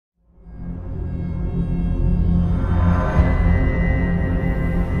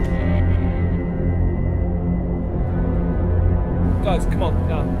Guys, come on,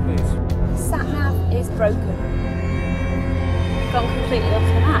 now, please. Sat nav is broken. Gone completely off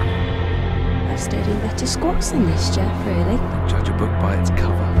the map. I've stayed in better squats than this, Jeff, really. Judge a book by its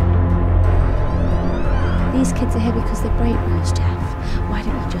cover. These kids are here because they're break rules, Jeff. Why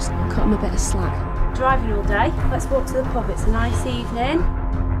don't you just cut them a bit of slack? Driving all day. Let's walk to the pub. It's a nice evening.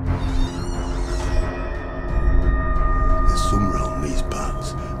 There's some round these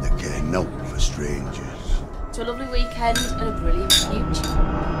parts that care naught for strangers. To a lovely weekend and a brilliant future.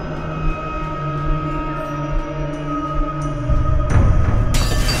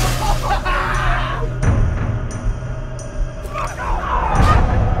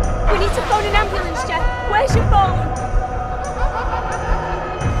 We need to phone an ambulance, Jeff. Where's your phone?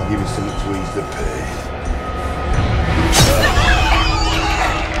 I'll give you something to ease the pain.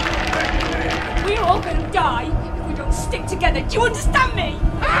 We're all going to die if we don't stick together. Do you understand me?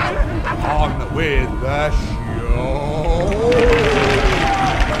 On with the show.